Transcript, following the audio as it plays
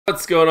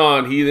What's going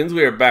on, heathens?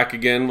 We are back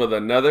again with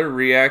another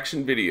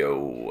reaction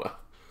video.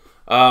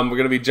 We're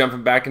going to be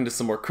jumping back into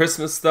some more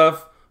Christmas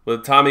stuff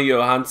with Tommy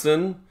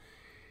Johansson.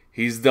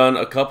 He's done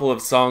a couple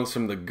of songs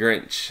from the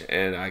Grinch,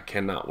 and I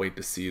cannot wait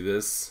to see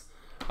this.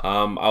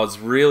 I was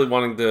really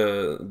wanting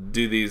to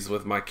do these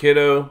with my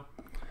kiddo,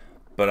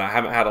 but I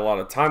haven't had a lot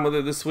of time with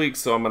her this week,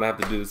 so I'm going to have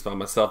to do this by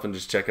myself and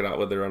just check it out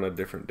with her on a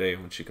different day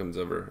when she comes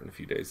over in a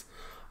few days.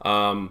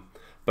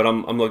 But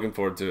I'm looking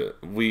forward to it.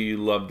 We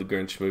love the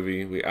Grinch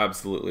movie. We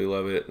absolutely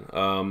love it.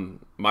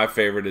 My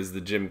favorite is the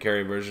Jim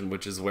Carrey version,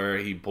 which is where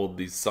he pulled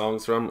these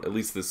songs from, at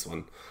least this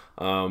one.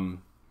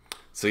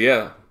 So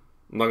yeah,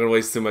 I'm not gonna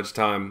waste too much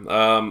time.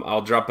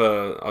 I'll drop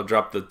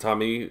the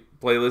Tommy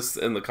playlist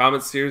in the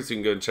comments here, so you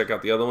can go and check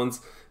out the other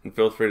ones, and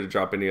feel free to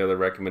drop any other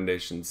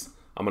recommendations.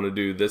 I'm gonna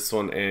do this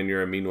one and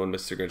You're a Mean One,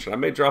 Mr. Grinch. And I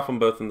may drop them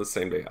both in the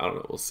same day. I don't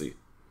know. We'll see.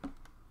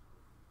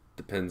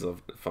 Depends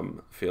on if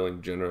I'm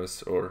feeling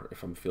generous or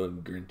if I'm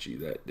feeling Grinchy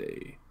that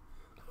day.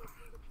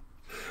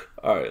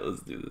 Alright,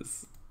 let's do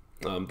this.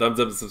 Thumbs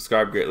up and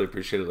subscribe. Greatly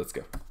appreciate it. Let's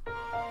go.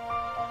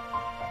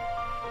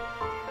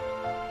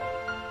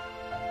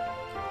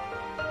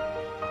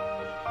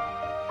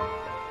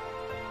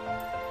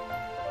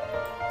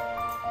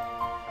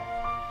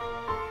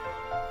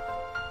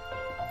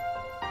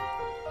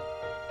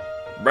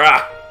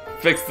 Brah!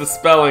 Fix the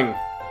spelling.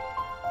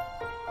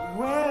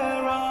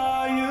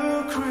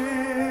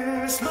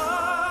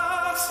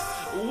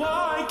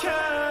 Why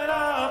can't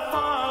I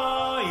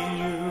find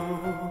you?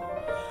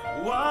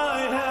 Why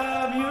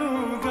have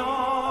you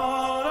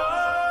gone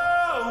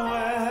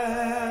away?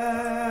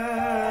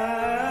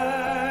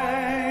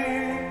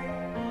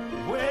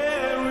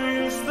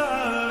 Where is the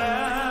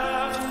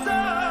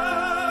laughter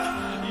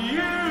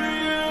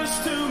you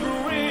used to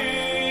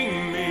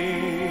bring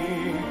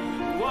me?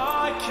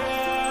 Why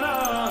can't I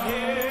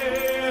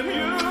hear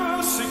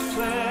music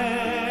play?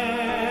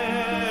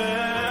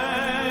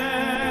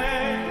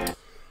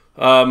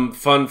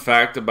 Fun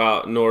fact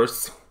about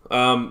NORSE.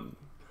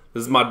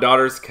 This is my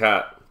daughter's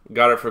cat.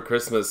 Got her for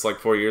Christmas like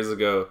 4 years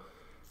ago.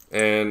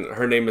 And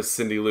her name is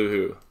Cindy Lou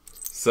Who.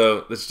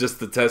 So it's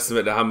just a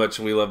testament to how much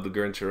we love the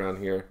Grinch around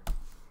here.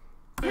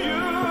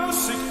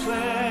 Music play.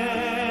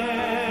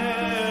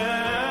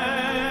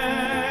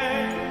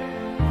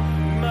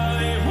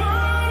 My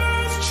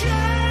world is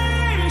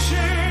changing.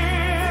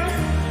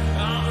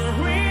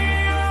 I'm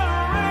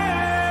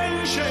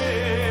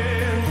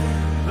rearranging.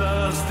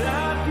 Does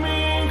that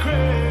mean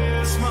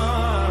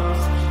Christmas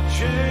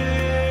changes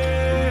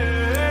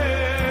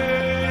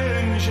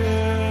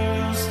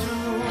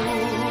too?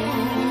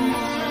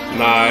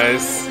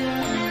 Nice.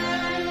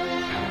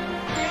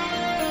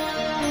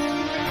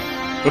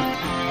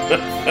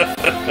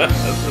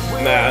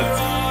 Matt.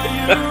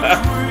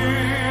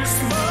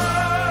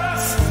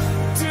 Christmas,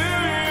 do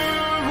you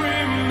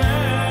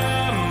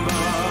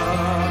remember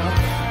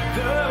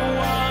the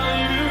one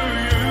you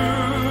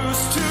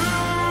used to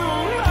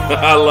I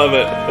love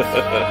it.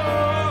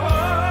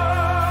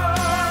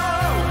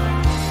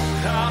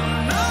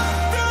 I'm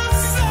not the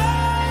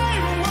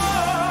same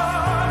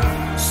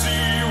one.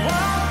 See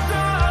what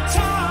the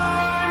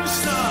time's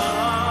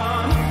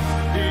done.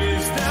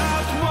 Is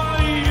that why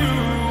you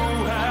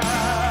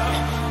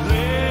have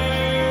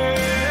let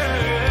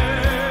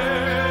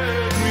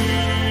me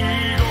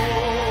go?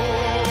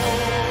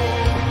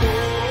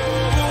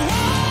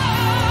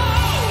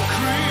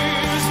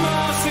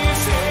 Christmas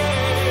is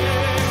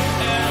here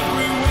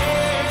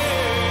everywhere.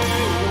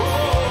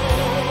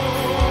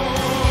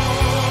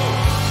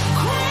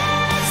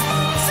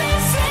 Christmas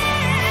is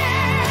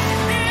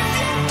here if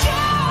you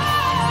can.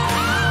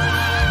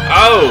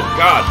 Oh,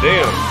 god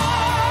damn.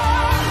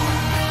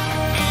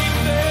 If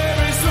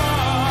there is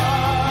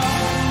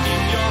love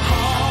in your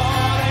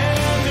heart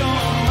and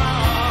your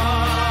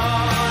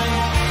mind,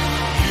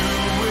 you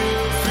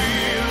will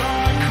feel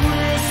like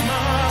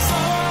Christmas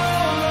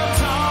all the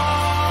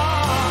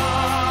time.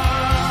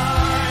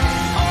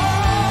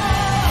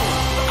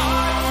 Oh, I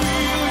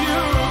feel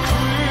your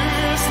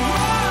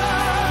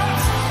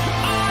Christmas.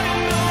 I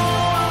know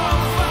I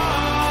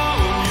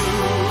found you.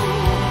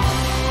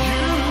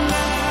 You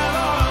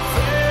never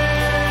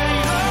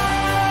fade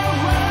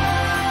away.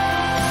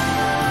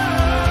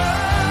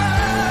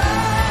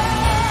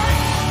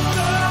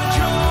 The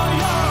joy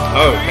of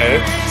Okay.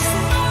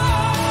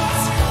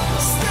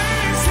 Christmas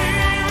stays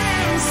here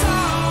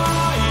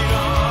inside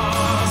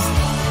us,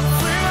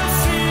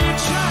 fills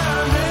each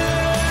and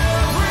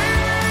every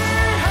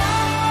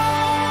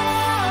heart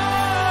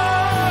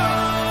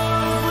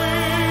with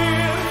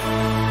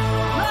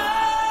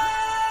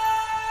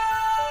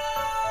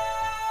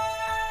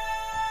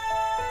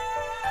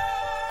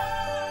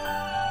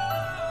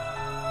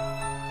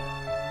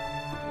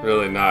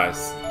Really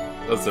nice.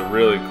 That's a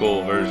really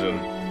cool version.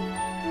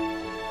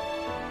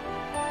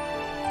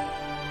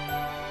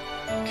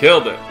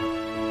 Killed it.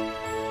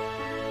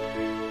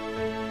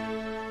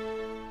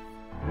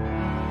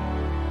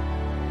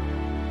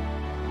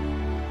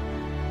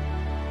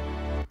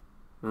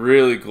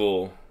 Really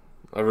cool.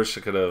 I wish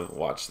I could have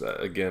watched that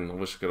again. I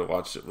wish I could have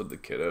watched it with the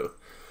kiddo.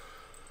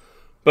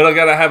 But I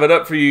gotta have it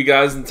up for you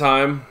guys in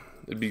time.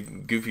 It'd be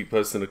goofy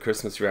posting a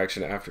Christmas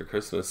reaction after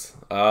Christmas.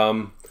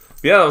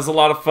 Yeah, that was a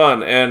lot of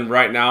fun. And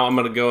right now I'm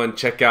gonna go and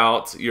check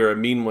out You're a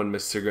Mean One,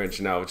 Mr.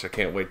 Grinch now, which I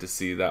can't wait to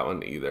see that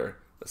one either.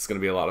 It's gonna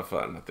be a lot of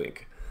fun, I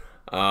think.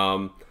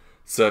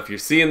 So if you're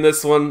seeing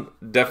this one,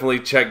 definitely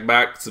check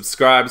back,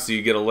 subscribe so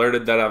you get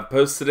alerted that I've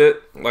posted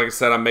it. Like I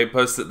said, I may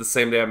post it the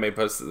same day, I may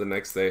post it the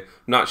next day. I'm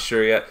not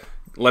sure yet.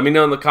 Let me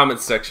know in the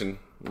comments section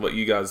what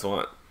you guys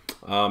want.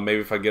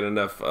 Maybe if I get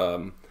enough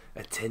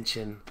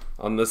attention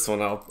on this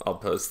one, I'll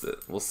post it.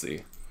 We'll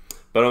see.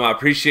 But I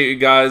appreciate you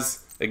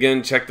guys.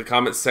 Again, check the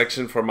comments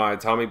section for my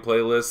Tommy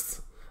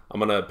playlist. I'm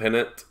going to pin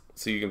it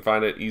so you can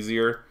find it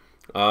easier.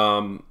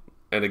 And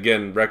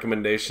again,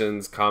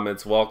 recommendations,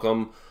 comments,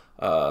 welcome.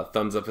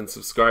 Thumbs up and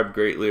subscribe,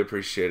 greatly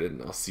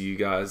appreciated. I'll see you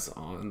guys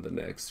on the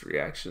next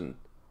reaction.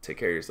 Take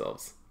care of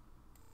yourselves.